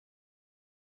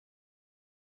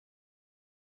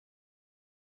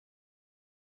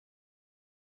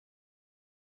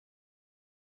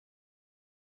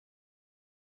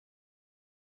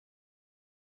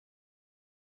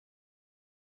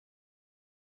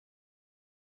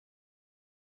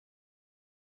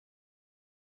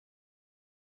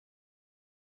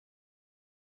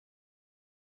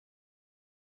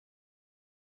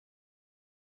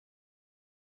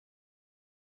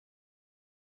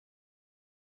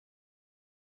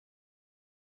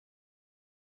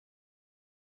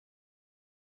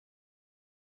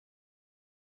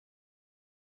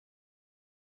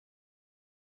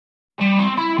And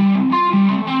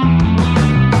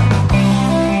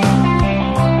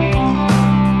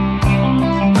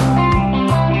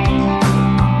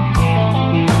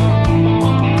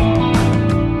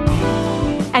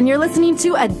you're listening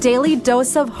to A Daily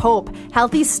Dose of Hope,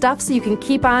 healthy stuff so you can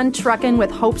keep on trucking with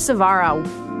Hope Savaro.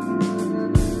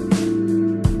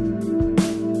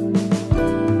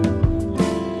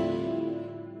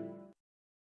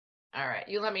 All right,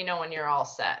 you let me know when you're all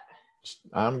set.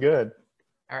 I'm good.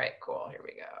 All right, cool. Here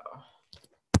we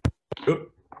go.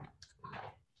 Oop.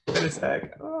 Wait a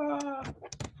sec. All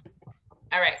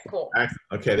right, cool.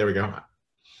 Okay, there we go. All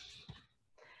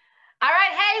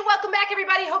right, hey, welcome back,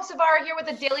 everybody. Hope Savaro here with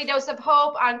a Daily Dose of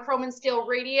Hope on Chrome and Steel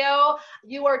Radio.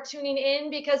 You are tuning in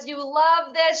because you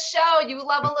love this show. You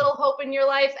love a little hope in your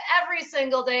life every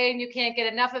single day, and you can't get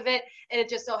enough of it. And it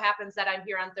just so happens that I'm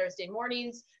here on Thursday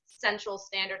mornings, Central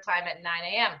Standard Time at 9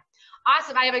 a.m.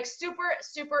 Awesome. I have a super,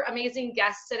 super amazing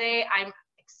guest today. I'm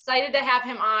excited to have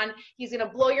him on. He's going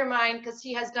to blow your mind because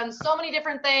he has done so many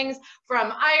different things,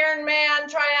 from Ironman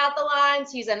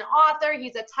triathlons. He's an author.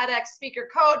 He's a TEDx speaker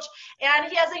coach, and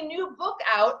he has a new book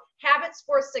out, Habits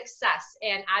for Success.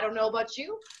 And I don't know about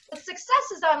you, but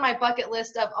success is on my bucket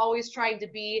list of always trying to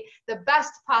be the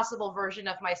best possible version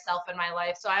of myself in my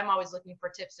life. So I'm always looking for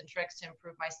tips and tricks to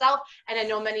improve myself. And I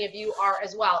know many of you are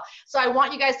as well. So I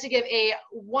want you guys to give a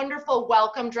wonderful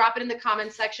welcome. Drop it in the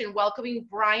comment section, welcoming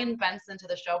Brian Benson to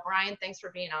the show. Brian, thanks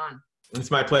for being on. It's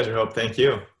my pleasure, Hope. Thank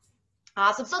you.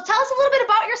 Awesome. So tell us a little bit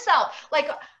about yourself. Like,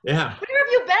 where have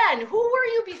you been? Who were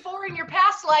you before in your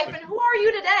past life, and who are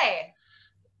you today?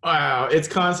 Wow, it's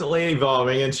constantly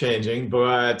evolving and changing,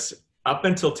 but up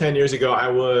until 10 years ago,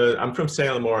 I'm from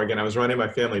Salem, Oregon. I was running my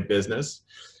family business.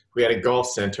 We had a golf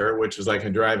center, which was like a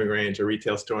driving range, a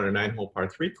retail store, and a 9-hole par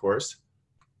 3 course.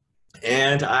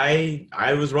 And I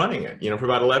was running it, for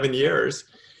about 11 years.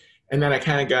 And then I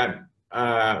kind of got,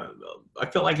 I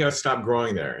felt like I stopped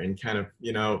growing there and kind of,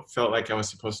 felt like I was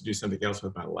supposed to do something else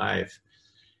with my life.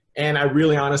 And I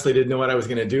really honestly didn't know what I was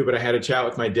going to do, but I had a chat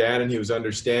with my dad and he was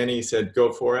understanding. He said, go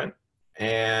for it.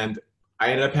 And I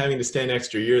ended up having to stay an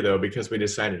extra year though, because we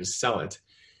decided to sell it.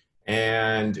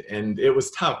 And it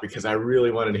was tough because I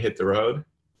really wanted to hit the road,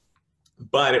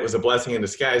 but it was a blessing in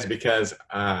disguise because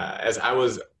I've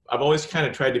always kind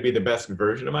of tried to be the best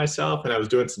version of myself. And I was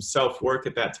doing some self-work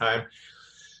at that time.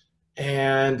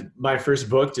 And my first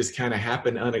book just kind of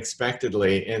happened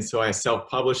unexpectedly. And so I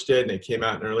self-published it, and it came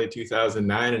out in early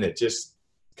 2009, and it just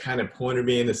kind of pointed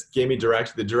me in this, gave me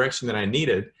the direction that I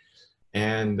needed.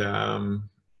 And,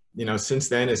 since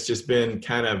then it's just been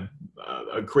kind of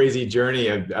a crazy journey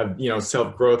of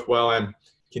self-growth while I'm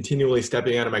continually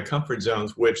stepping out of my comfort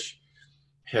zones, which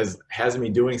has me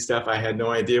doing stuff I had no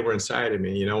idea were inside of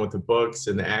me, with the books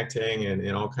and the acting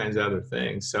and all kinds of other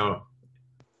things. So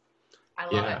I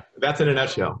love it. That's in a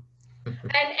nutshell.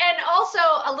 And also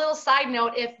a little side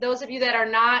note, if those of you that are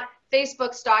not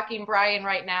Facebook stalking Brian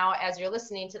right now as you're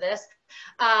listening to this,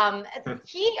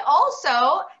 he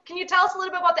also, can you tell us a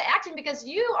little bit about the acting? Because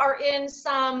you are in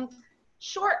some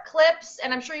short clips,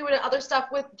 and I'm sure you would have other stuff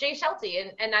with Jay Shelty,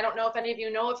 and I don't know if any of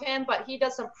you know of him, but he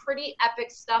does some pretty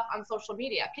epic stuff on social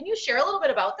media. Can you share a little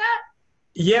bit about that?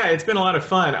 Yeah, it's been a lot of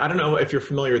fun. I don't know if you're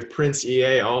familiar with Prince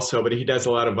EA also, but he does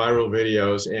a lot of viral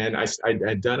videos. And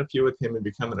I'd done a few with him and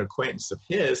become an acquaintance of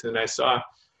his. And I saw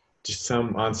just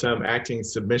on some acting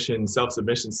submission,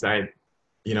 self-submission site,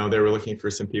 they were looking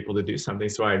for some people to do something.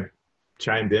 So I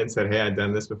chimed in, said, hey, I've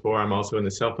done this before. I'm also in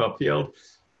the self-help field.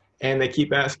 And they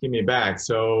keep asking me back.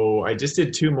 So I just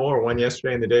did 2 more, one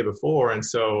yesterday and the day before. And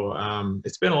so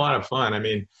it's been a lot of fun. I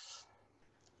mean,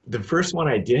 the first one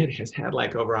I did has had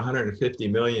like over 150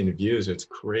 million views. It's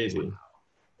crazy.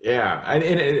 Yeah. And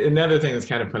another thing that's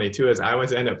kind of funny too is I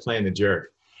always end up playing the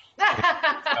jerk.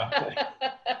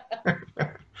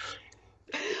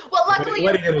 Well, luckily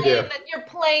you're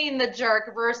playing the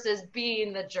jerk versus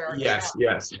being the jerk. Yes,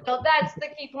 yes. So that's the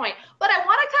key point. But I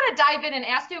want to kind of dive in and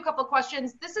ask you a couple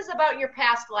questions. This is about your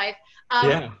past life. How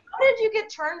did you get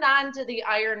turned on to the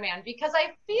Ironman? Because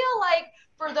I feel like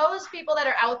for those people that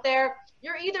are out there,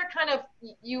 you're either kind of,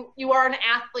 you are an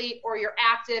athlete, or you're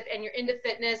active and you're into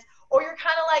fitness, or you're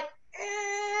kind of like,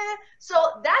 eh.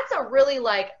 So that's a really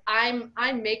like, I'm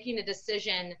making a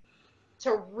decision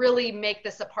to really make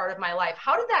this a part of my life.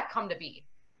 How did that come to be?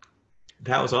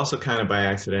 That was also kind of by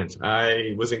accident.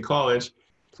 I was in college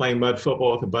playing mud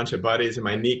football with a bunch of buddies, and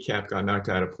my kneecap got knocked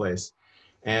out of place.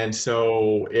 And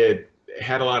so it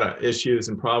had a lot of issues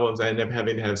and problems. I ended up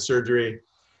having to have surgery.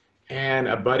 And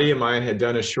a buddy of mine had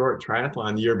done a short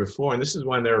triathlon the year before, and this is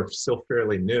when they were still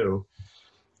fairly new.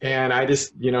 And I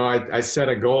just, I set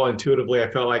a goal intuitively.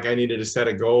 I felt like I needed to set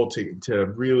a goal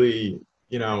to really,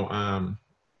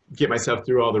 get myself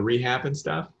through all the rehab and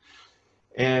stuff.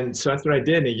 And so that's what I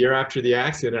did. And a year after the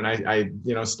accident,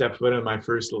 I stepped foot in my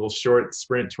first little short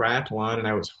sprint triathlon, and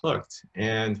I was hooked.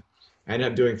 And I ended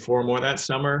up doing 4 more that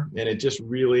summer, and it just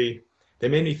really, they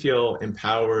made me feel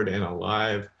empowered and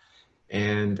alive.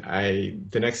 And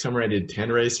the next summer I did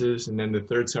 10 races, and then the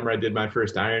third summer I did my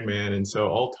first Ironman. And so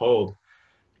all told,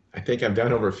 I think I've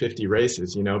done over 50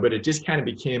 races, but it just kind of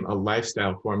became a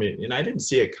lifestyle for me. And I didn't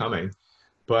see it coming,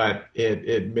 but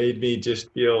it made me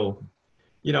just feel,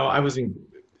 I was in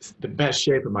the best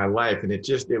shape of my life. And it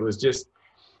was just,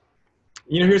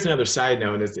 here's another side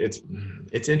note.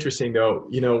 It's interesting though,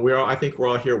 I think we're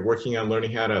all here working on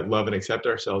learning how to love and accept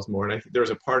ourselves more. And I think there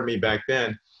was a part of me back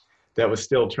then that was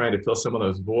still trying to fill some of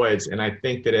those voids. And I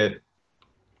think that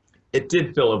it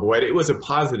did fill a void. It was a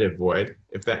positive void,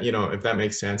 if that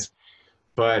makes sense.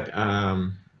 But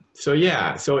so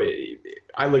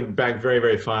I look back very,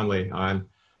 very fondly on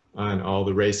all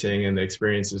the racing and the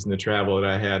experiences and the travel that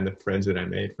I had and the friends that I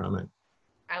made from it.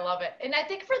 I love it. And I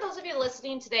think for those of you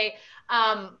listening today,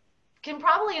 can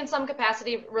probably in some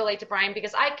capacity relate to Brian,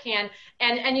 because I can.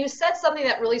 And you said something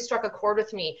that really struck a chord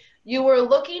with me. You were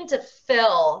looking to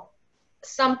fill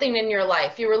something in your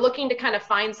life. You were looking to kind of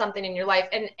find something in your life.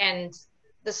 And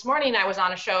this morning I was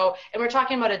on a show and we're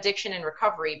talking about addiction and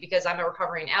recovery, because I'm a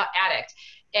recovering addict.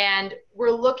 And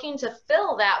we're looking to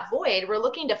fill that void. We're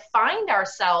looking to find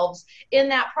ourselves in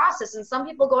that process. And some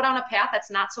people go down a path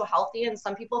that's not so healthy, and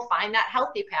some people find that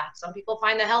healthy path. Some people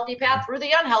find the healthy path through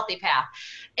the unhealthy path.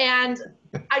 And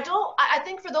I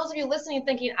think for those of you listening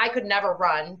thinking, I could never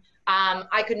run,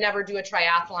 I could never do a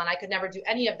triathlon, I could never do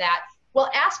any of that. Well,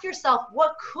 ask yourself,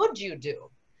 what could you do?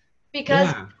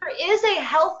 Because there is a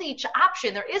healthy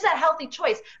option. There is a healthy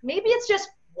choice. Maybe it's just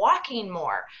walking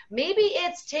more. Maybe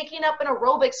it's taking up an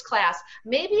aerobics class.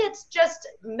 Maybe it's just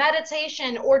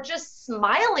meditation or just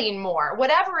smiling more.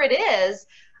 Whatever it is,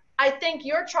 I think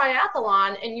your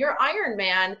triathlon and your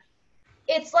Ironman,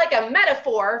 it's like a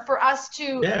metaphor for us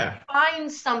to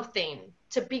find something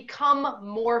to become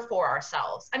more for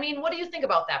ourselves. I mean, what do you think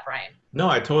about that, Brian? No,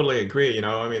 I totally agree.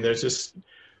 There's just,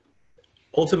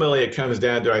 ultimately it comes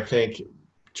down to, I think,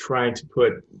 trying to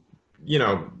put,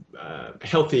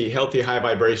 healthy, high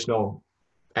vibrational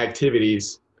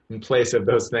activities in place of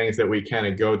those things that we kind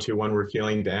of go to when we're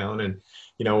feeling down. And,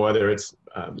 whether it's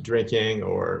drinking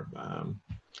or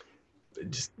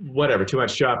just whatever, too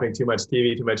much shopping, too much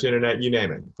TV, too much internet, you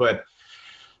name it. But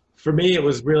for me, it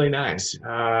was really nice.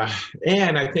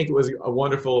 And I think it was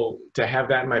wonderful to have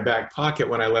that in my back pocket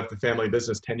when I left the family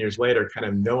business 10 years later, kind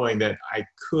of knowing that I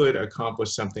could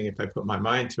accomplish something if I put my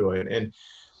mind to it. And,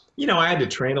 I had to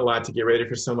train a lot to get ready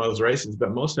for some of those races,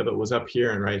 but most of it was up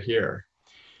here and right here.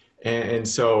 And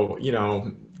so,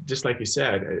 just like you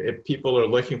said, if people are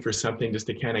looking for something just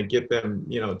to kind of get them,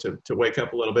 to wake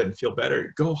up a little bit and feel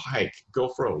better, go hike, go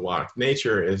for a walk.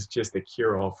 Nature is just the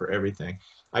cure-all for everything.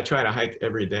 I try to hike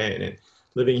every day, and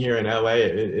living here in LA,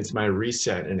 it's my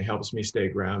reset, and it helps me stay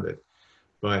grounded.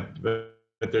 But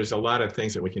there's a lot of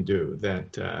things that we can do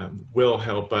that will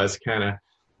help us kind of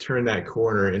turn that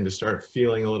corner and to start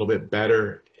feeling a little bit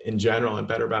better in general and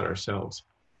better about ourselves.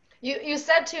 You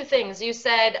said 2 things. You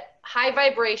said high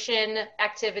vibration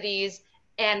activities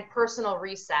and personal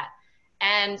reset.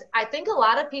 And I think a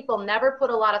lot of people never put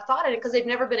a lot of thought in it because they've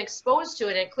never been exposed to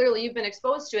it. And clearly you've been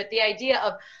exposed to it. The idea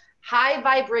of high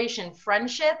vibration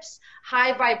friendships,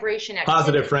 high vibration activities.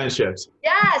 Positive friendships.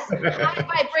 Yes, high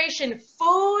vibration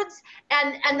foods.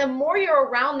 And the more you're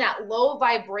around that low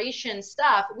vibration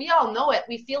stuff, we all know it.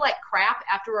 We feel like crap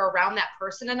after we're around that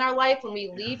person in our life when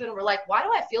we leave and we're like, why do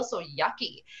I feel so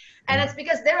yucky? And it's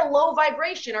because they're low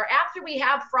vibration. Or after we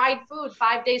have fried food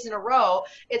 5 days in a row,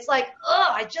 it's like, oh,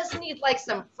 I just need like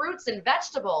some fruits and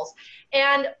vegetables.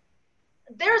 And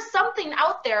there's something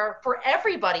out there for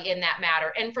everybody in that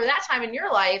matter. And for that time in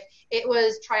your life, it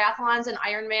was triathlons and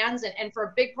Ironmans. And for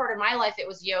a big part of my life, it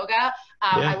was yoga.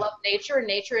 I love nature.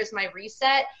 Nature is my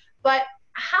reset. But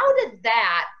how did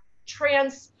that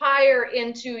transpire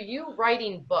into you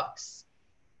writing books?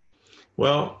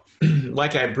 Well,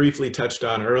 like I briefly touched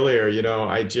on earlier,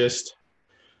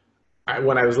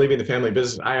 when I was leaving the family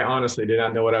business, I honestly did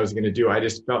not know what I was going to do. I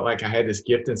just felt like I had this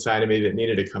gift inside of me that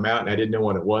needed to come out, and I didn't know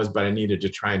what it was, but I needed to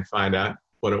try and find out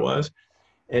what it was.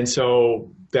 And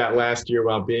so that last year,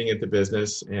 while being at the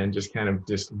business and just kind of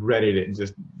just ready to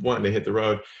just wanting to hit the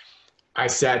road, I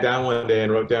sat down one day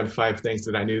and wrote down 5 things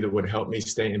that I knew that would help me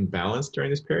stay in balance during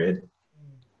this period.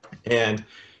 And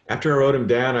after I wrote them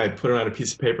down, I put it on a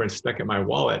piece of paper and stuck it in my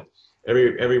wallet.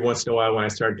 Every once in a while, when I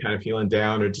started kind of feeling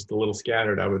down or just a little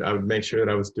scattered, I would make sure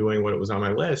that I was doing what it was on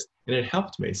my list, and it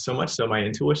helped me so much so my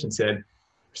intuition said,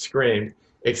 screamed,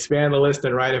 expand the list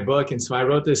and write a book. And so I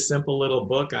wrote this simple little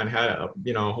book on how to,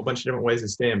 a whole bunch of different ways to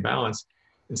stay in balance,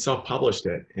 and self-published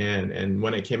it. And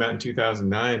when it came out in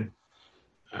 2009,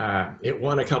 it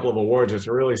won a couple of awards, which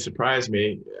really surprised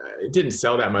me. It didn't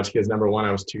sell that much because, number one,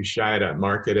 I was too shy to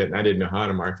market it, and I didn't know how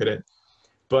to market it.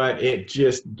 But it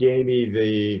just gave me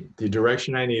the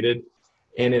direction I needed,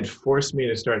 and it forced me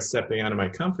to start stepping out of my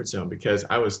comfort zone because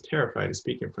I was terrified to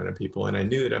speak in front of people, and I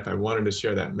knew that if I wanted to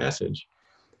share that message,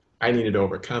 I needed to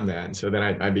overcome that. And so then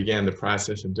I began the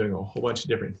process of doing a whole bunch of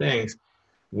different things,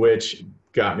 which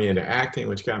got me into acting,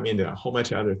 which got me into a whole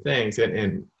bunch of other things,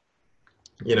 and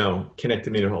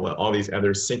connected me to all these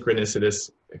other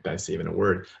synchronicitous, if that's even a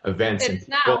word, events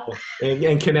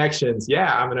and connections.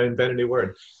 Yeah, I'm going to invent a new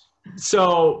word.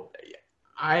 So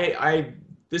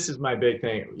this is my big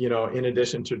thing, in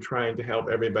addition to trying to help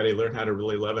everybody learn how to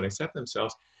really love and accept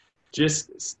themselves,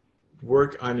 just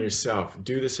work on yourself,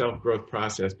 do the self-growth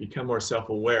process, become more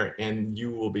self-aware, and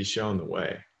you will be shown the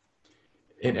way.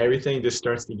 And everything just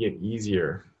starts to get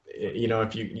easier.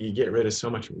 If you get rid of so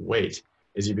much weight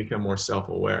as you become more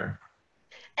self-aware.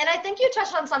 And I think you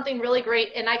touched on something really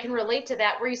great, and I can relate to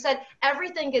that, where you said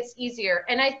everything gets easier.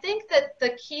 And I think that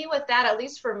the key with that, at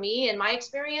least for me in my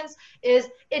experience, is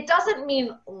it doesn't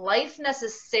mean life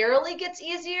necessarily gets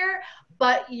easier,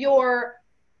 but your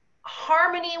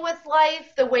harmony with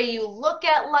life, the way you look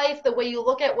at life, the way you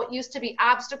look at what used to be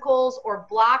obstacles or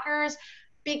blockers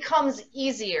becomes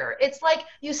easier. It's like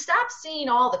you stop seeing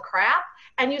all the crap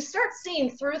and you start seeing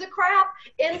through the crap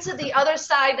into the other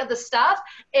side of the stuff.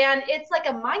 And it's like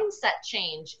a mindset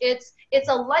change. It's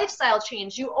a lifestyle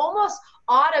change. You almost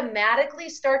automatically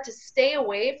start to stay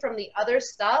away from the other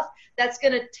stuff that's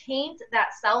going to taint that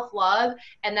self-love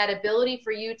and that ability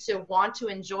for you to want to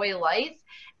enjoy life.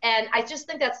 And I just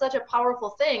think that's such a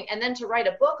powerful thing. And then to write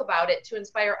a book about it to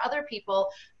inspire other people.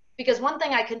 Because one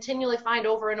thing I continually find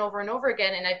over and over and over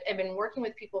again, and I've been working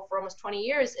with people for almost 20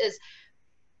 years, is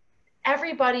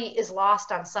everybody is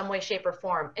lost on some way, shape, or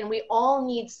form. And we all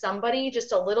need somebody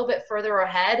just a little bit further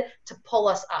ahead to pull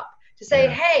us up, to say,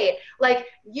 hey, like,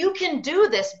 you can do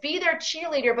this, be their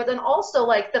cheerleader, but then also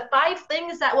like the 5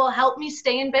 things that will help me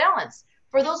stay in balance.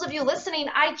 For those of you listening,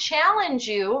 I challenge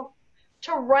you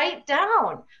to write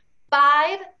down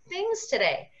 5 things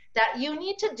today that you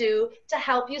need to do to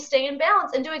help you stay in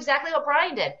balance, and do exactly what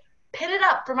Brian did. Pin it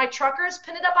up. For my truckers,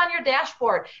 pin it up on your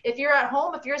dashboard. If you're at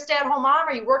home, if you're a stay-at-home mom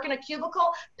or you work in a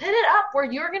cubicle, pin it up where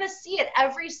you're going to see it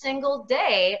every single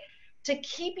day to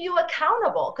keep you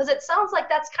accountable, because it sounds like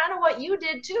that's kind of what you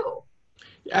did too.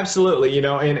 Absolutely.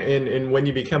 And when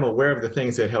you become aware of the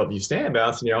things that help you stay in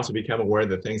balance, and you also become aware of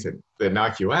the things that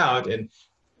knock you out, and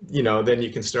then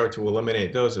you can start to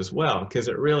eliminate those as well, because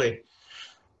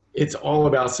it's all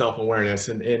about self-awareness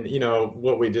and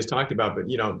what we just talked about. But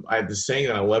I have this saying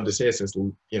that I love to say, it says,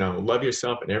 love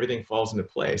yourself and everything falls into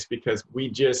place, because we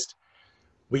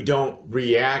don't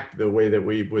react the way that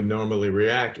we would normally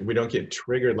react. We don't get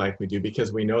triggered like we do,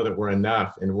 because we know that we're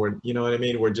enough, and we're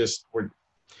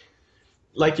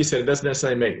like you said, it doesn't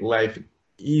necessarily make life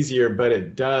easier, but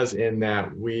it does in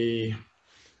that we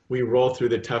roll through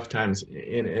the tough times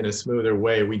in a smoother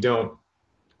way. We don't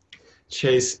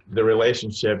chase the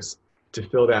relationships to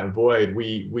fill that void.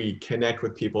 We connect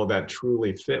with people that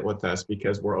truly fit with us,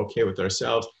 because we're okay with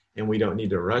ourselves and we don't need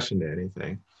to rush into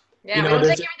anything. Yeah, we don't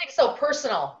take everything so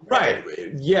personal. Right.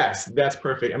 Yes, that's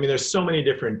perfect. I mean, there's so many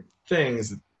different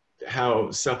things how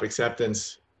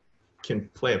self-acceptance can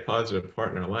play a positive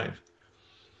part in our life.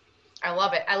 I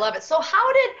love it. I love it. So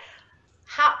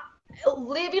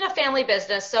leaving a family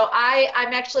business. So I've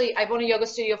owned a yoga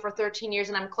studio for 13 years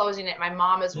and I'm closing it. My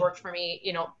mom has worked for me,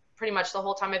 pretty much the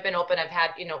whole time I've been open. I've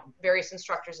had, various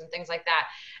instructors and things like that.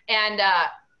 And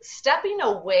stepping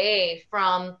away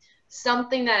from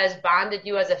something that has bonded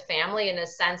you as a family, in a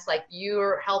sense, like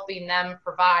you're helping them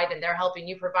provide and they're helping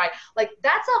you provide, like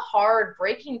that's a hard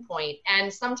breaking point.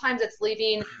 And sometimes it's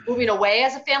moving away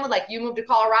as a family, like you moved to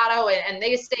Colorado and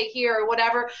they stay here or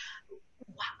whatever.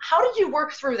 How did you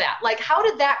work through that? Like, how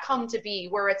did that come to be,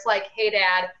 where it's like, hey,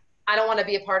 Dad, I don't want to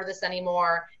be a part of this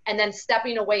anymore, and then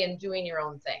stepping away and doing your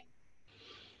own thing?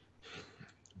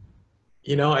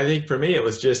 I think for me, it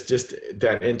was just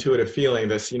that intuitive feeling,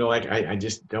 this, like, I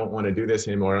just don't want to do this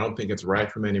anymore. I don't think it's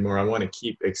right for me anymore. I want to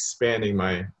keep expanding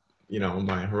my,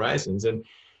 my horizons. And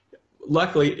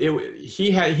luckily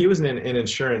he was in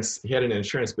insurance. He had an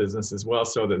insurance business as well.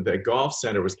 So the golf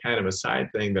center was kind of a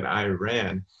side thing that I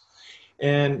ran.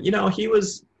 And,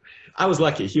 I was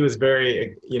lucky. He was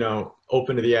very,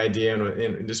 open to the idea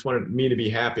and just wanted me to be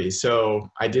happy.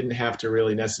 So I didn't have to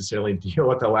really necessarily deal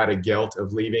with a lot of guilt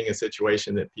of leaving a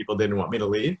situation that people didn't want me to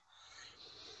leave.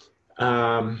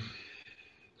 So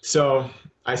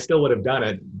I still would have done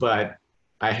it, but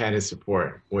I had his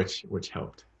support, which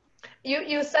helped.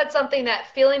 You said something, that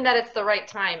feeling that it's the right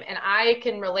time, and I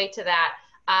can relate to that.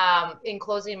 In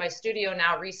closing my studio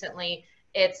now recently,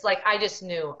 it's like I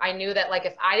knew that, like,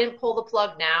 if I didn't pull the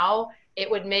plug now, it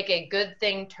would make a good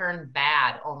thing turn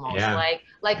bad almost. Yeah.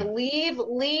 Like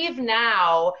leave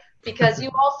now, because you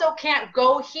also can't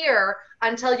go here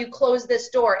until you close this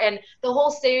door. And the whole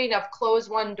saying of close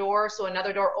one door so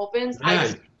another door opens,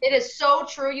 Yeah. it is so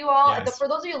true, you all. Yes. For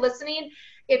those of you listening,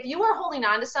 if you are holding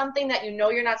on to something that you know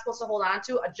you're not supposed to hold on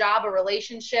to, a job, a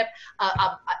relationship,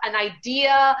 an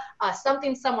idea,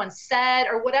 something someone said,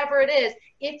 or whatever it is,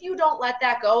 if you don't let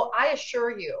that go, I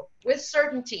assure you, with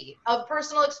certainty of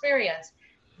personal experience,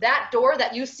 that door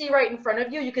that you see right in front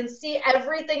of you, you can see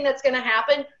everything that's going to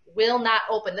happen, will not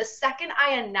open. The second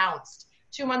I announced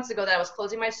 2 months ago that I was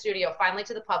closing my studio finally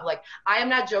to the public, I am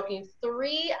not joking,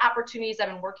 3 opportunities I've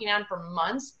been working on for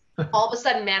months all of a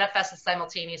sudden manifested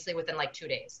simultaneously within like 2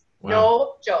 days.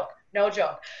 Wow. No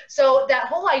joke. So that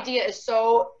whole idea is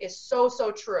so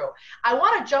true. I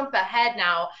want to jump ahead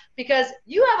now, because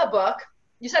you have a book.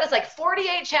 You said it's like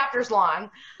 48 chapters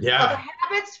long. Yeah. Of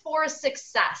Habits for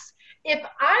Success. If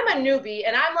I'm a newbie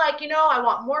and I'm like, I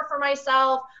want more for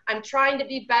myself, I'm trying to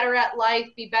be better at life,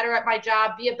 be better at my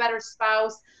job, be a better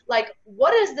spouse, like,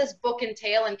 what does this book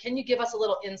entail, and can you give us a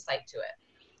little insight to it?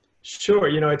 Sure.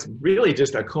 It's really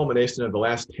just a culmination of the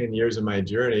last 10 years of my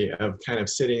journey of kind of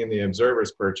sitting in the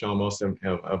observer's perch almost,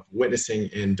 of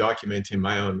witnessing and documenting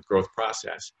my own growth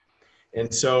process.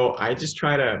 And so I just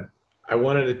I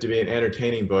wanted it to be an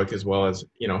entertaining book as well as,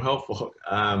 helpful.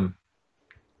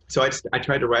 So I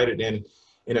tried to write it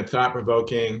in a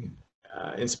thought-provoking,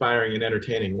 inspiring and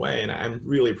entertaining way. And I'm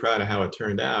really proud of how it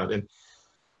turned out. And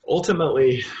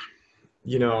ultimately,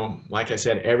 like I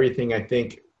said, everything I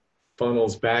think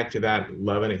funnels back to that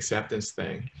love and acceptance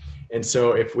thing. And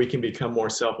so if we can become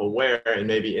more self-aware and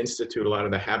maybe institute a lot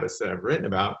of the habits that I've written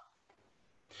about,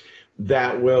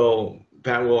 that will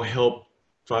help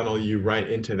funnel you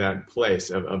right into that place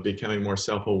of becoming more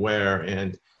self-aware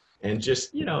and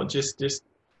just, just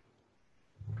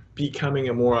becoming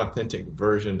a more authentic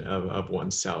version of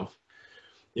oneself.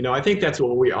 I think that's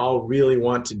what we all really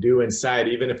want to do inside,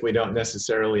 even if we don't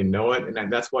necessarily know it.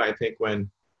 And that's why I think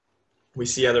when we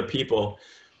see other people,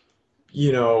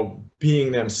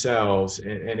 being themselves,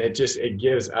 and it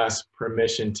gives us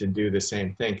permission to do the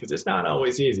same thing, because it's not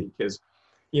always easy, because,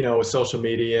 with social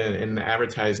media and the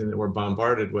advertising that we're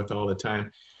bombarded with all the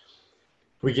time,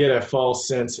 we get a false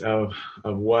sense of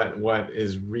what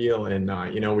is real and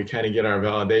not. We kind of get our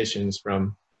validations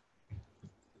from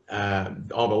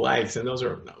all the likes, and those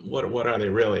are, what are they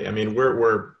really? I mean,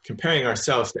 we're comparing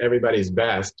ourselves to everybody's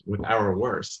best with our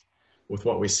worst, with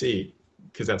what we see,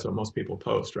 because that's what most people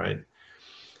post, right?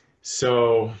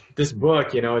 So this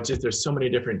book, there's so many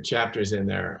different chapters in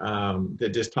there that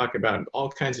just talk about all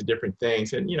kinds of different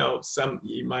things. And, some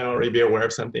you might already be aware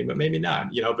of something, but maybe not,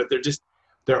 but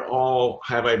they're all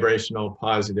high vibrational,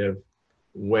 positive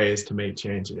ways to make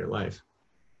change in your life.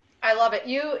 I love it.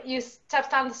 You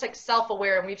touched on this, like,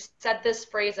 self-aware, and we've said this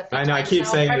phrase a few times. I know, I keep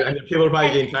saying it, and people are probably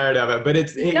getting tired of it, but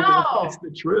it's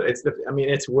the truth.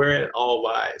 It's where it all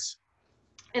lies.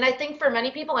 And I think for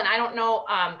many people, and I don't know,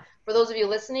 for those of you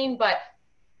listening, but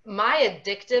my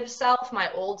addictive self,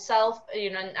 my old self,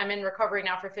 I'm in recovery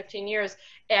now for 15 years,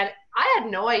 and I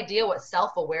had no idea what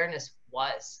self-awareness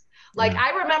was. Like, I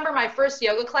remember my first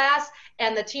yoga class,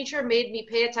 and the teacher made me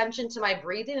pay attention to my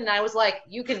breathing, and I was like,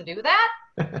 you can do that?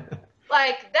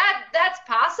 Like, that's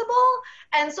possible?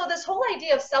 And so this whole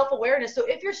idea of self-awareness, so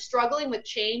if you're struggling with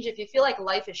change, if you feel like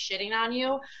life is shitting on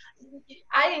you,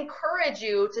 I encourage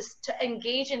you to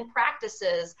engage in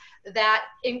practices that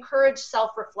encourage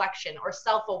self-reflection or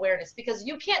self-awareness, because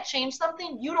you can't change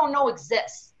something you don't know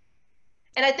exists.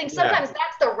 And I think sometimes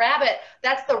that's the rabbit,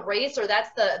 that's the race, or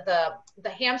that's the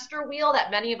hamster wheel that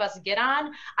many of us get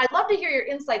on. I'd love to hear your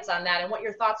insights on that and what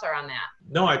your thoughts are on that.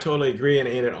 No, I totally agree. And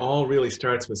it all really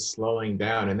starts with slowing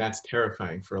down. And that's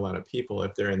terrifying for a lot of people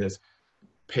if they're in this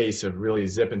pace of really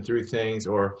zipping through things,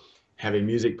 or having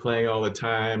music playing all the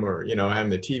time, or, having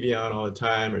the TV on all the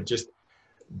time, or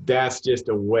that's just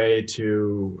a way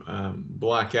to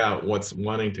block out what's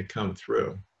wanting to come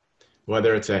through.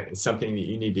 Whether it's something that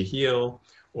you need to heal,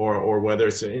 or whether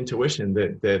it's an intuition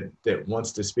that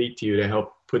wants to speak to you to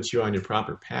help put you on your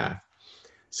proper path.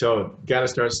 So got to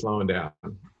start slowing down.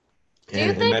 Do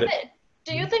you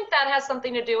think that has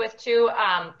something to do with too?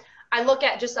 I look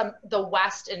at just the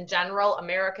West in general,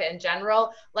 America in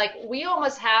general, like, we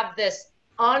almost have this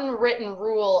unwritten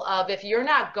rule of, if you're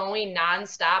not going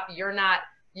nonstop, you're not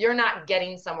you're not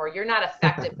getting somewhere. You're not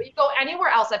effective. But you go anywhere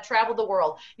else. I've traveled the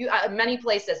world, many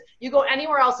places. You go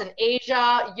anywhere else in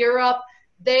Asia, Europe,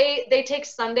 they take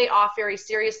Sunday off very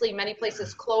seriously. Many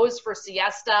places close for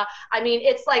siesta. I mean,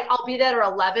 it's like I'll be there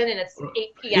at 11 and it's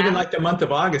 8 p.m. Even like the month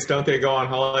of August, don't they go on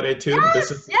holiday too?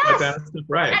 Yes, yes.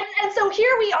 Right. And so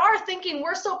here we are thinking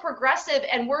we're so progressive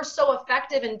and we're so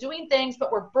effective in doing things,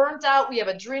 but we're burnt out. We have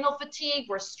adrenal fatigue.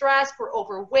 We're stressed. We're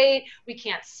overweight. We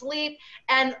can't sleep.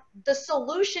 And the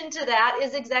solution to that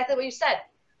is exactly what you said.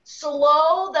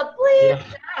 Slow the bleep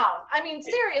down. I mean,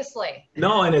 seriously.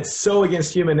 No, and it's so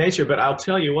against human nature, but I'll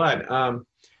tell you what,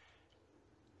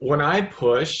 when I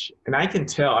push, and I can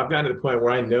tell, I've gotten to the point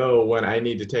where I know when I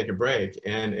need to take a break,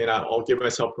 and I'll give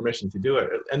myself permission to do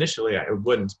it. Initially, I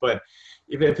wouldn't, but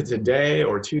even if it's a day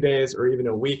or 2 days or even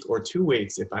a week or 2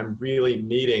 weeks, if I'm really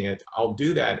needing it, I'll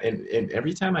do that. And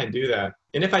every time I do that,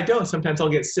 and if I don't, sometimes I'll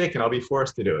get sick and I'll be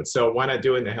forced to do it. So why not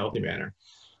do it in a healthy manner?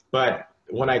 But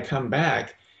when I come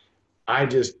back,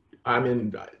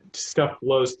 stuff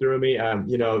flows through me.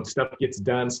 You know, stuff gets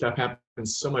done, stuff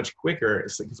happens so much quicker.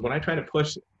 Because when I try to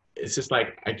push, it's just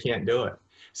like, I can't do it.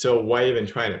 So why even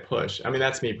try to push? I mean,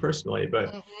 that's me personally,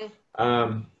 but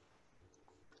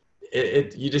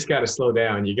you just got to slow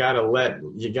down. You got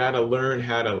to learn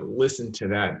how to listen to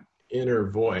that inner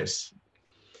voice.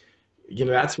 You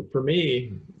know, that's for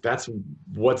me, that's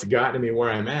what's gotten me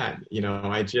where I'm at. You know,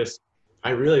 I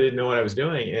really didn't know what I was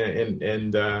doing,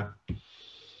 and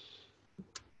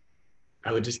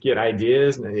I would just get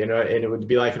ideas, and you know, and it would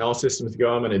be like an all systems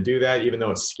go. I'm going to do that, even though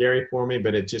it's scary for me.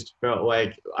 But it just felt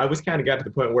like I was kind of got to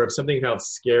the point where if something felt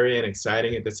scary and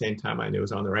exciting at the same time, I knew it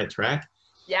was on the right track.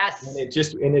 Yes. And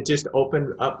it just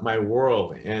opened up my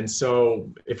world. And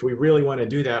so, if we really want to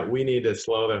do that, we need to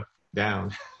slow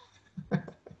down.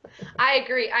 I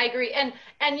agree.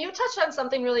 And you touched on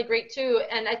something really great too.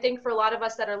 And I think for a lot of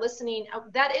us that are listening,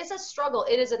 that is a struggle.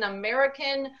 It is an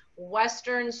American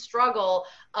Western struggle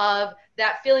of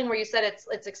that feeling where you said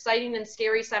it's exciting and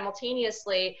scary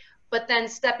simultaneously, but then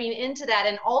stepping into that.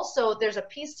 And also there's a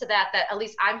piece to that at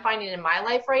least I'm finding in my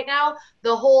life right now,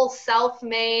 the whole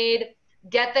self-made,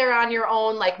 get there on your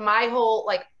own. Like my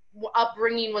whole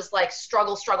upbringing was like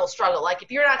struggle. Like if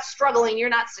you're not struggling, you're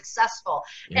not successful.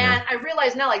 Yeah. And I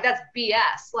realize now, like, that's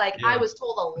BS. Like I was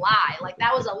told a lie. Like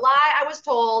that was a lie I was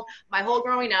told my whole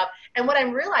growing up. And what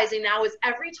I'm realizing now is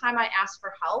every time I ask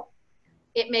for help,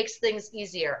 it makes things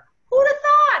easier. Who'd have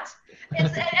thought? And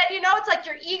you know, it's like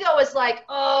your ego is like,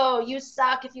 oh, you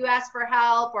suck if you ask for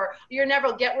help, or you'll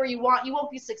never get where you want. You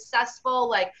won't be successful.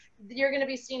 Like you're going to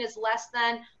be seen as less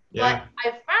than. Yeah. What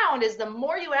I've found is the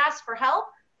more you ask for help,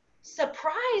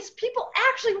 surprise, people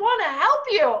actually want to help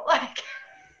you. Like,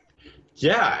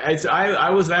 yeah, I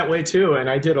was that way too, and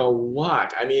I did a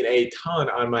lot. I mean, a ton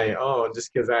on my own,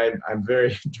 just because I'm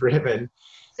very driven.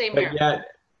 Same here.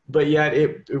 But yet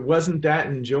it wasn't that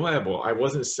enjoyable. I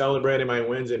wasn't celebrating my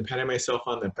wins and patting myself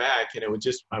on the back, and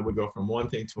I would go from one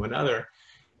thing to another,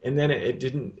 and then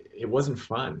it wasn't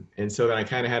fun. And so then I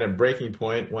kind of had a breaking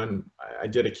point when I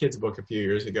did a kid's book a few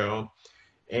years ago.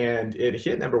 And it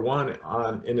hit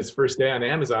 #1 in its first day on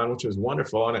Amazon, which was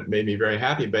wonderful, and it made me very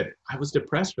happy. But I was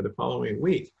depressed for the following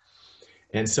week,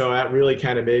 and so that really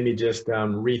kind of made me just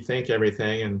rethink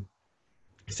everything. And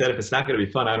I said, if it's not going to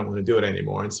be fun, I don't want to do it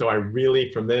anymore. And so I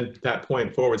really, from that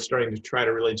point forward, starting to try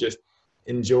to really just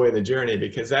enjoy the journey,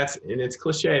 because and it's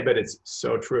cliche, but it's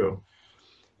so true.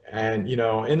 And you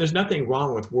know, and there's nothing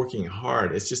wrong with working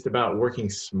hard. It's just about working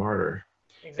smarter.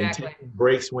 Exactly. And take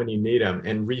breaks when you need them,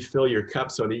 and refill your cup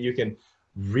so that you can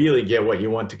really get what you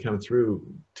want to come through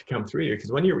you.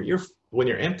 Because when you're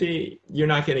empty, you're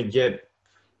not going to get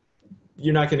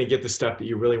the stuff that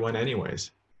you really want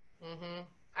anyways. Mm-hmm.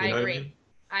 I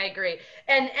agree.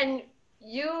 And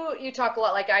you talk a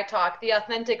lot like I talk, the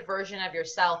authentic version of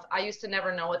yourself. I used to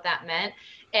never know what that meant.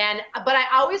 But I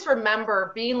always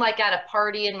remember being like at a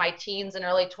party in my teens and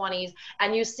early 20s,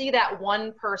 and you see that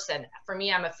one person. For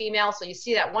me, I'm a female, so you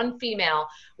see that one female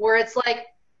where it's like,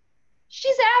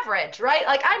 she's average, right?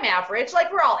 Like I'm average,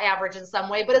 like we're all average in some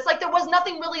way, but it's like there was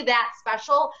nothing really that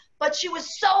special, but she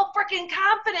was so freaking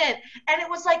confident. And it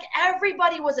was like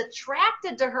everybody was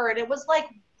attracted to her, and it was like,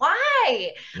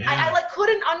 why? Yeah. I like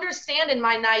couldn't understand in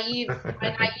my naive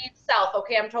self.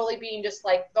 Okay, I'm totally being just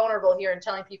like vulnerable here and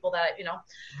telling people that, you know,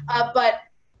 but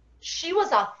she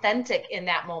was authentic in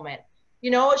that moment. You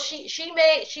know, she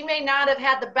may not have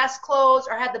had the best clothes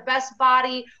or had the best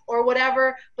body or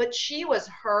whatever, but she was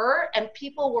her, and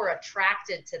people were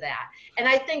attracted to that. And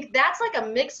I think that's like a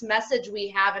mixed message we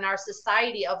have in our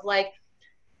society of like,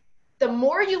 the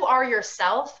more you are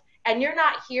yourself, and you're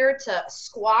not here to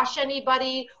squash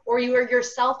anybody, or you are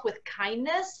yourself with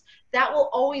kindness, that will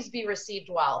always be received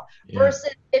well. Yeah.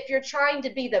 Versus if you're trying to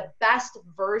be the best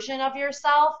version of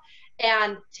yourself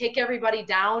and take everybody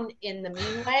down in the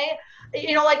mean way,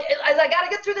 you know, like I got to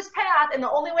get through this path, and the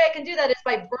only way I can do that is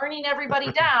by burning everybody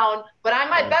down, but I'm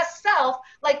my best self.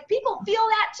 Like, people feel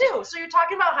that too. So you're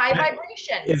talking about high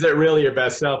vibration. Is it really your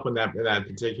best self in that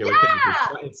particular case?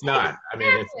 It's not. I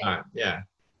mean, it's not. Yeah.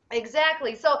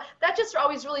 Exactly. So that just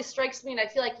always really strikes me, and I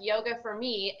feel like yoga for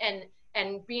me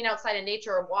and being outside in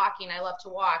nature or walking, I love to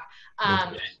walk,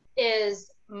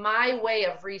 is my way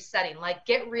of resetting. Like,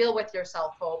 get real with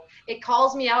yourself, Hope. It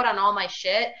calls me out on all my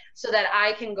shit so that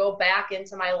I can go back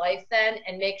into my life then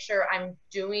and make sure I'm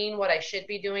doing what I should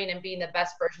be doing and being the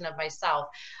best version of myself.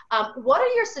 What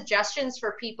are your suggestions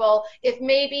for people if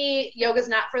maybe yoga's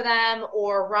not for them,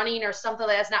 or running or something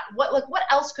that's not? What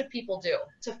else could people do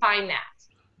to find that?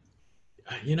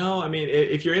 You know, I mean,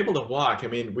 if you're able to walk, I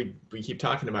mean, we keep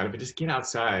talking about it, but just get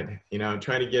outside, you know,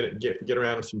 try to get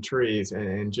around with some trees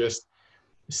and just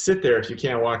sit there if you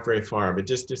can't walk very far, but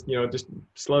just you know, just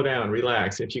slow down,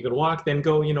 relax. If you can walk, then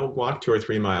go, you know, walk 2 or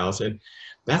 3 miles. And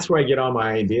that's where I get all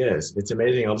my ideas. It's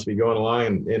amazing. I'll just be going along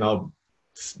and I'll,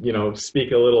 you know,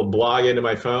 speak a little blog into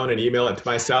my phone and email it to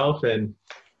myself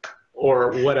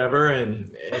or whatever.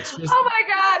 And it's just, oh my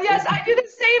God, yes, I do the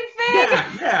same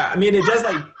thing. Yeah. I mean, it does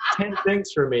like 10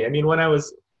 things for me. I mean, when I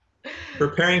was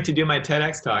preparing to do my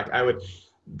TEDx talk,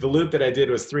 the loop that I did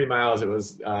was 3 miles. It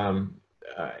was,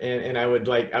 and I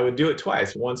would do it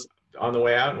twice, once on the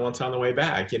way out and once on the way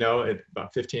back, you know, at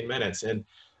about 15 minutes. And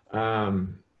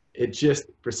it just,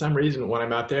 for some reason, when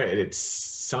I'm out there, it's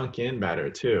sunk in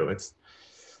better too.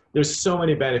 There's so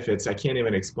many benefits. I can't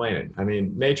even explain it. I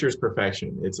mean, nature's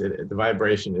perfection. The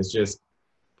vibration is just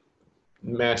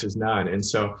matches none. And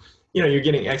so, you know, you're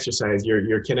getting exercise,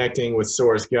 you're connecting with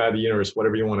source, God, the universe,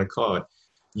 whatever you want to call it.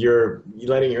 You're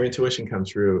letting your intuition come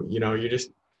through. You know,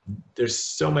 there's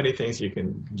so many things you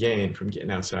can gain from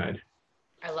getting outside.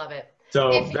 I love it.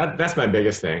 So that's my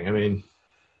biggest thing. I mean,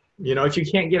 you know, if you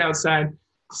can't get outside,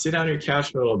 sit on your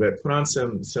couch for a little bit, put on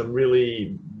some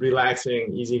really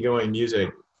relaxing, easygoing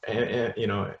music, and you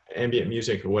know, ambient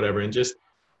music or whatever, and just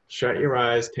shut your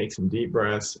eyes, take some deep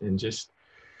breaths, and just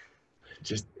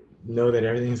know that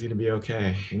everything's going to be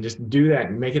okay. And just do that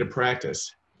and make it a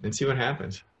practice and see what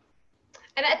happens.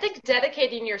 And I think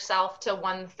dedicating yourself to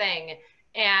one thing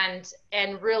and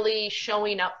really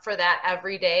showing up for that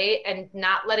every day, and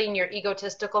not letting your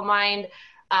egotistical mind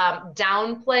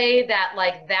downplay that,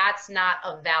 like, that's not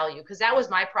of value. Because that was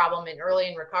my problem early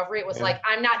in recovery. It was like,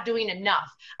 I'm not doing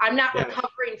enough. I'm not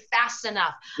recovering fast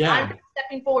enough. I'm not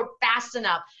stepping forward fast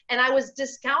enough. And I was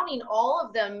discounting all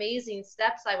of the amazing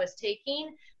steps I was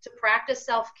taking to practice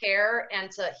self-care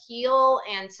and to heal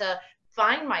and to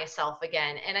find myself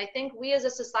again. And I think we as a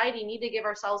society need to give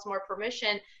ourselves more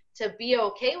permission to be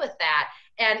okay with that.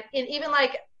 And even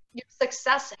like your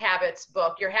Success Habits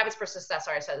book, your Habits for Success,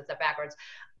 sorry, I said that backwards.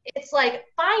 It's like,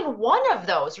 find one of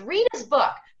those, read his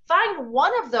book, find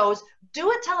one of those,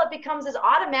 do it till it becomes as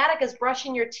automatic as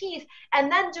brushing your teeth,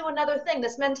 and then do another thing.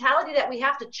 This mentality that we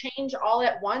have to change all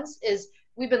at once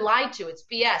we've been lied to. It's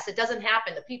BS. It doesn't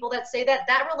happen. The people that say that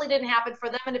really didn't happen for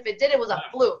them. And if it did, it was a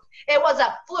fluke. It was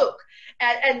a fluke.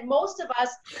 And most of us,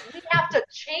 we have to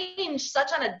change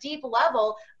such on a deep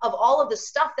level of all of the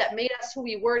stuff that made us who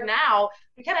we were now.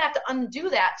 We kind of have to undo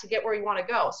that to get where you want to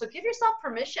go. So give yourself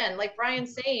permission, like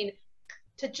Brian's saying,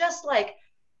 to just like,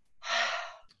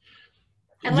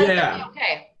 and let it be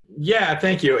okay. Yeah,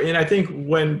 thank you. And I think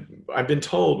when I've been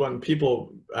told, when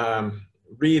people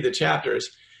read the chapters,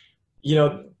 you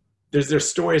know, there's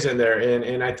stories in there.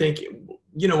 And I think,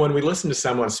 you know, when we listen to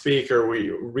someone speak or we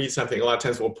read something, a lot of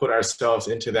times we'll put ourselves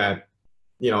into that,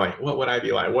 you know, like, what would I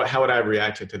be like? How would I have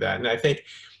reacted to that? And I think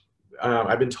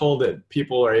I've been told that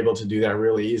people are able to do that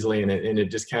really easily. And it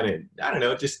just kind of, I don't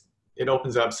know, it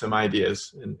opens up some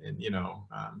ideas and you know,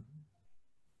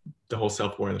 the whole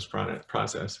self-awareness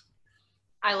process.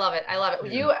 I love it. I love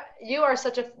it. Yeah. You are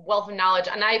such a wealth of knowledge,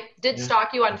 and I did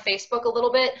stalk you on Facebook a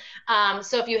little bit.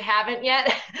 So if you haven't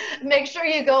yet, make sure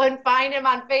you go and find him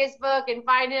on Facebook and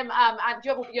find him on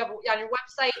your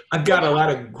website. I've got a lot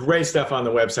of great stuff on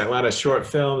the website, a lot of short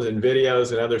films and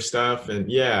videos and other stuff. And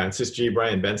yeah, it's just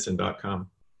gbrianbenson.com.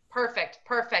 Perfect.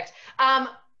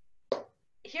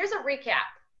 Here's a recap.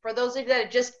 For those of you that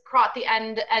have just caught the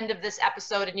end of this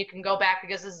episode, and you can go back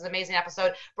because this is an amazing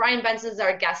episode. Brian Benson is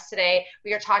our guest today.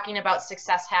 We are talking about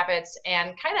success habits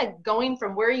and kind of going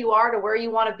from where you are to where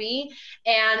you want to be.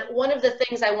 And one of the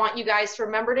things I want you guys to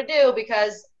remember to do,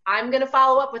 because I'm going to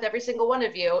follow up with every single one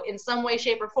of you in some way,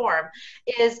 shape, or form,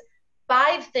 is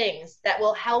 5 things that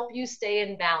will help you stay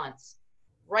in balance.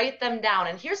 write them down.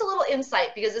 And here's a little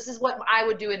insight, because this is what I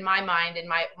would do in my mind, in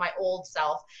my old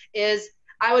self, is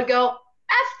I would go,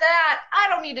 F that, I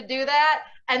don't need to do that.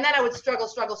 And then I would struggle.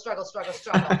 All because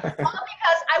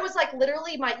I was like,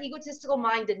 literally, my egotistical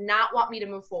mind did not want me to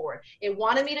move forward. It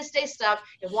wanted me to stay stuck.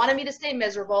 It wanted me to stay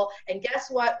miserable. And guess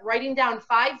what? Writing down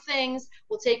 5 things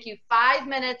will take you 5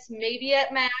 minutes, maybe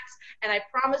at max. And I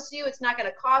promise you, it's not going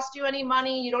to cost you any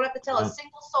money. You don't have to tell a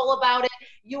single soul about it.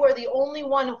 You are the only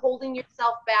one holding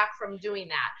yourself back from doing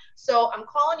that. So I'm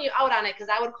calling you out on it, because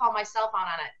I would call myself out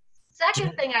on it.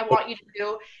 Second thing I want you to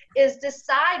do is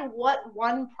decide what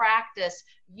one practice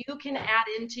you can add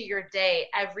into your day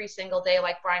every single day,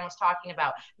 like Brian was talking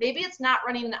about. Maybe it's not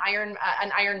running an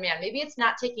Ironman. Maybe it's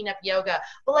not taking up yoga.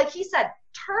 But like he said,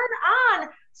 turn on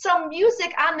some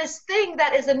music on this thing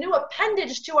that is a new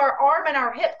appendage to our arm and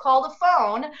our hip called a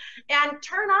phone, and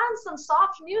turn on some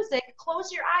soft music.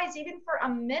 Close your eyes even for a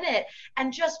minute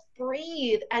and just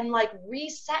breathe and like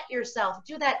reset yourself.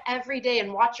 Do that every day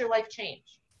and watch your life change.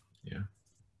 Yeah.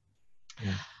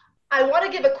 I want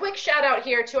to give a quick shout out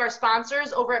here to our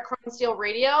sponsors over at Chrome and Steel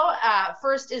Radio.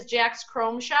 First is Jack's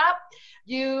Chrome Shop.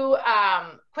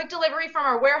 Quick delivery from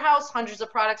our warehouse, hundreds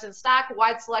of products in stock,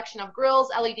 wide selection of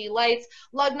grills, LED lights,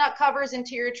 lug nut covers,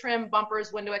 interior trim,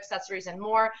 bumpers, window accessories, and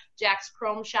more. Jack's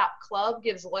Chrome Shop Club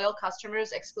gives loyal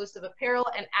customers exclusive apparel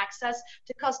and access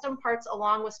to custom parts,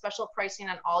 along with special pricing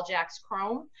on all Jack's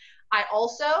Chrome. I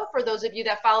also, for those of you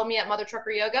that follow me at Mother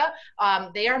Trucker Yoga,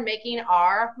 they are making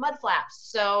our mud flaps.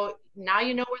 So now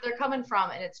you know where they're coming from,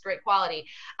 and it's great quality.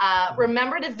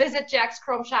 Remember to visit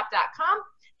jackschromeshop.com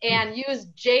and use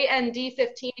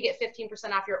JND15 to get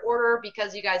 15% off your order,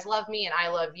 because you guys love me and I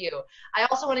love you. I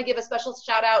also want to give a special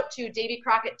shout out to Davy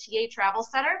Crockett TA Travel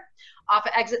Center off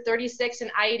of exit 36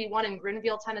 and I-81 in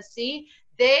Greenville, Tennessee.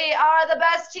 They are the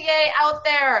best TA out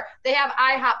there. They have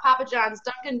IHOP, Papa John's,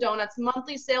 Dunkin' Donuts,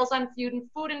 monthly sales on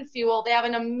food and fuel. They have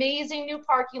an amazing new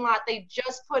parking lot they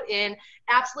just put in.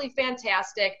 Absolutely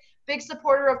fantastic. Big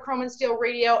supporter of Chrome and Steel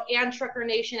Radio and Trucker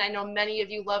Nation. I know many of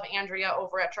you love Andrea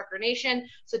over at Trucker Nation,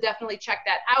 so definitely check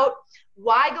that out.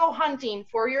 Why go hunting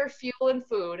for your fuel and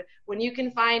food when you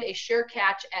can find a sure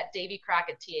catch at Davy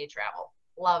Crockett TA Travel?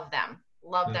 Love them.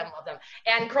 Love them, love them.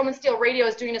 And Chrome and Steel Radio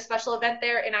is doing a special event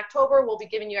there in October. We'll be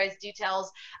giving you guys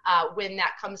details when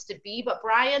that comes to be. But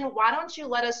Brian, why don't you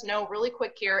let us know really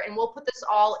quick here, and we'll put this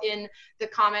all in the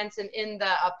comments and in the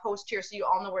post here so you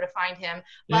all know where to find him.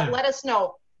 But let us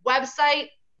know, website,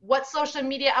 what social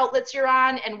media outlets you're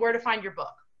on, and where to find your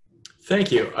book.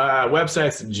 Thank you.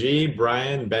 Website's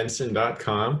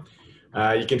gbrianbenson.com.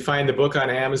 You can find the book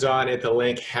on Amazon at the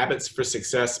link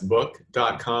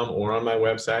habitsforsuccessbook.com or on my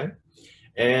website.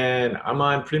 And I'm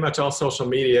on pretty much all social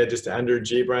media, just under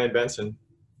G. Brian Benson.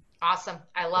 Awesome.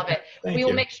 I love it. We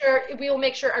will make sure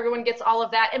everyone gets all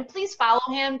of that. And please follow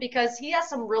him, because he has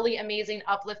some really amazing,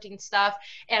 uplifting stuff.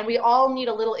 And we all need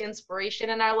a little inspiration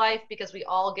in our life, because we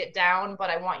all get down. But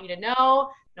I want you to know,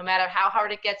 no matter how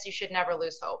hard it gets, you should never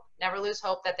lose hope. Never lose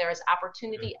hope that there is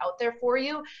opportunity out there for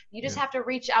you. You just have to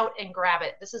reach out and grab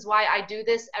it. This is why I do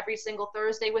this every single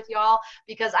Thursday with y'all,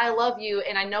 because I love you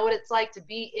and I know what it's like to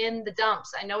be in the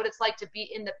dumps. I know what it's like to be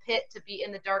in the pit, to be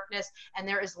in the darkness, and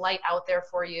there is light out there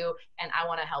for you, and I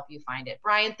want to help you find it.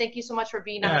 Brian, thank you so much for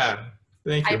being on the show.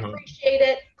 Thank you. I appreciate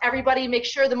it. Everybody, make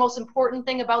sure the most important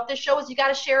thing about this show is you got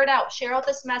to share it out. Share out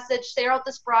this message. Share out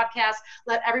this broadcast.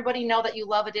 Let everybody know that you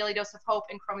love A Daily Dose of Hope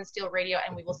and Chrome and Steel Radio,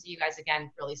 and we will see you guys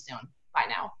again really soon. Bye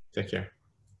now. Take care.